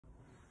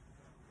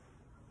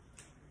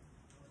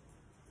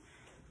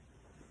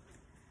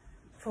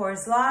For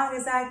as long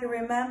as I can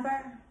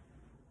remember,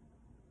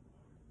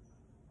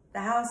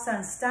 the house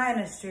on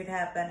Steiner Street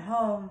had been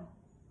home.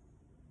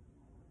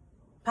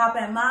 Papa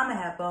and Mama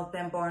had both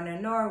been born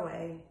in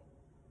Norway,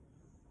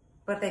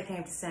 but they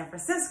came to San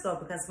Francisco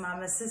because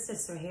Mama's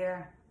sisters were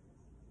here.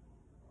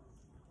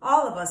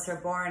 All of us were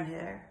born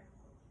here.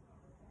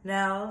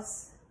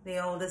 Nels,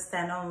 the oldest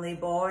and only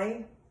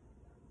boy,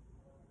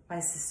 my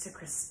sister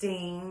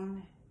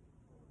Christine,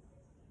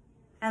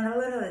 and the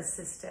littlest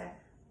sister,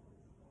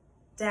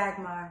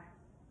 Dagmar.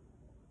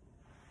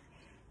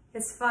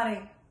 It's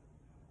funny,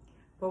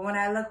 but when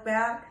I look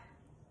back,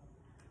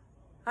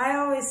 I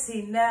always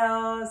see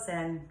Nels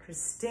and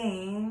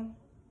Christine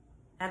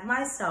and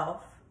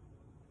myself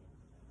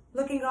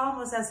looking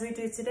almost as we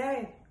do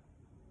today.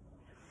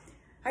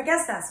 I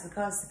guess that's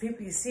because the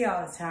people you see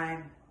all the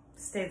time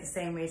stay the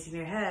same age in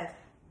your head.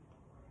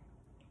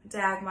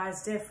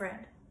 Dagmar's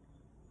different.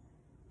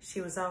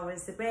 She was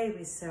always the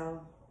baby,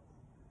 so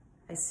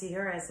I see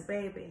her as a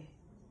baby.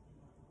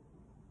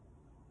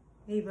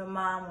 Even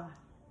Mama.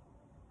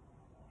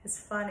 It's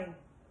funny.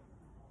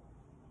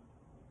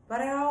 But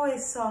I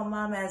always saw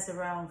Mama as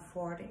around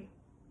 40.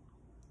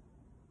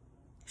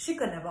 She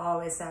couldn't have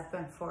always have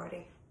been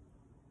 40.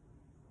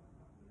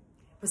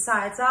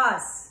 Besides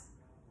us,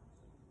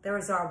 there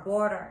was our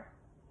boarder,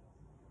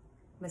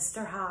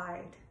 Mr.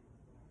 Hyde.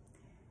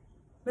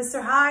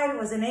 Mr. Hyde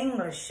was an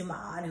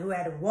Englishman who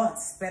had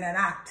once been an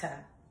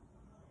actor.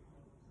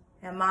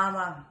 And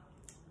Mama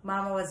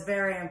was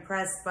very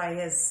impressed by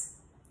his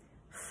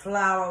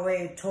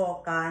flowery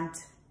talk and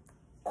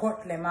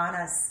courtly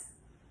manners.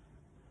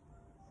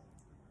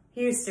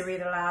 He used to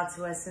read aloud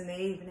to us in the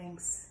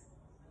evenings.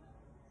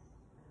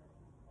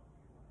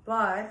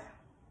 But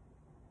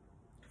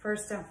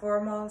first and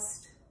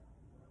foremost,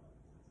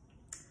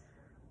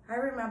 I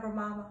remember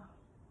Mama.